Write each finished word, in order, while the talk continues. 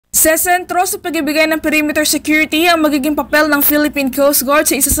Sesentro sa pagbibigay ng perimeter security ang magiging papel ng Philippine Coast Guard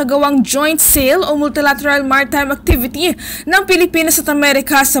sa isasagawang joint sail o multilateral maritime activity ng Pilipinas at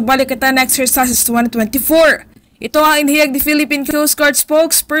Amerika sa Balikatan Exercises 2024. Ito ang inihayag ni Philippine Coast Guard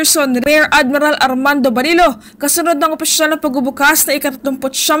spokesperson Rear Admiral Armando Barilo kasunod ng opisyal na pagbubukas na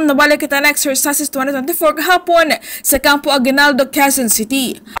ika-39 na Balikatan Exercises 2024 kahapon sa Campo Aguinaldo, Quezon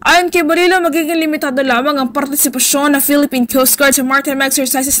City. Ayon kay Barilo, magiging limitado lamang ang partisipasyon ng Philippine Coast Guard sa maritime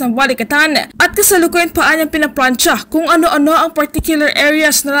exercises ng Balikatan at kasalukuyan pa niyang pinaplansya kung ano-ano ang particular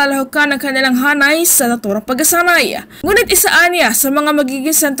areas na lalahukan ng kanilang hanay sa naturang pagkasanay. Ngunit isaan niya sa mga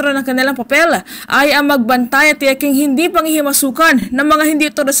magiging sentro ng kanilang papel ay ang magbantay at tiyaking hindi panghihimasukan ng mga hindi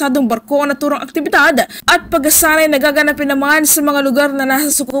awtorisadong barko na turong aktibidad at pagkasanay na gaganapin naman sa mga lugar na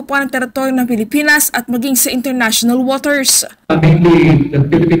nasa sukupan ng teritoryo ng Pilipinas at maging sa international waters. Mainly, the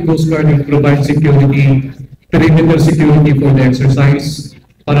Philippine Coast Guard will provide security, perimeter security for the exercise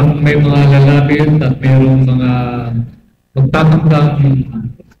para kung may mga lalapit at mayroong mga magtatanggang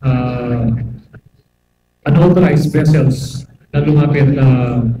unauthorized vessels na lumapit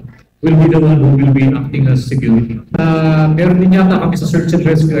will be the one who will be acting as security. Meron din yata kami sa search and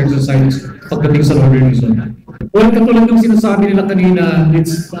rescue exercise pagdating sa northern zone. Well, katulad ng sinasabi nila kanina,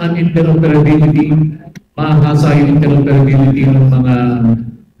 it's an interoperability, mahasa yung interoperability ng mga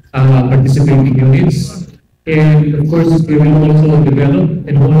participating units. And of course, we will also develop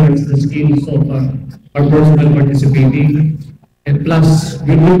and honorize the skills of our personnel participating. And plus,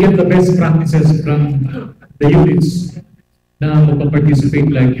 we will get the best practices from the units na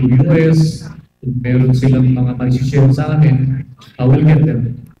magpa-participate like yung US, kung meron silang mga mag-share sa amin, we'll get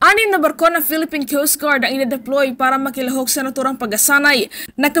them. 6 na barko ng Philippine Coast Guard ang inedeploy para makilahok sa naturang pagkasanay.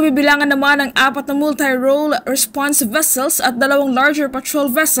 Nagkabibilangan naman ng 4 na multi-role response vessels at 2 larger patrol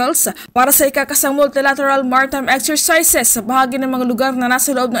vessels para sa ikakasang multilateral maritime exercises sa bahagi ng mga lugar na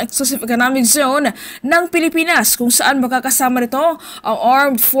nasa loob ng exclusive economic zone ng Pilipinas kung saan makakasama nito ang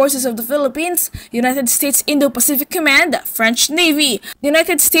Armed Forces of the Philippines, United States Indo-Pacific Command, French Navy,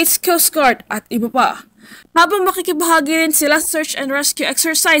 United States Coast Guard at iba pa. Habang makikibahagi rin sila sa search and rescue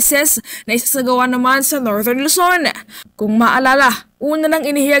exercises na isasagawa naman sa Northern Luzon. Kung maalala, una nang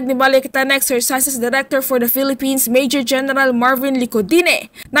inihayag ni Balikatan Exercises Director for the Philippines Major General Marvin Licodine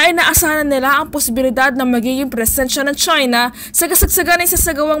na inaasahan nila ang posibilidad na magiging presensya ng China sa kasagsagan ng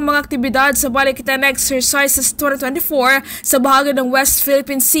isasagawang mga aktibidad sa Balikatan Exercises 2024 sa bahagi ng West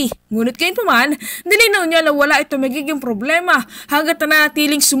Philippine Sea. Ngunit gayunpaman, nilinaw niya na wala ito magiging problema hanggat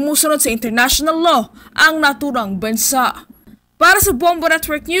nanatiling sumusunod sa international law ang naturang bansa. Para sa Bombo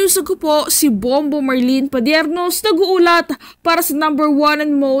Network News, ako po si Bombo Marlene Padiernos, nag-uulat para sa #1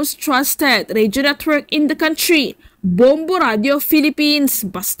 and most trusted radio network in the country, Bombo Radio Philippines.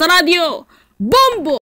 Basta Radio, Bombo!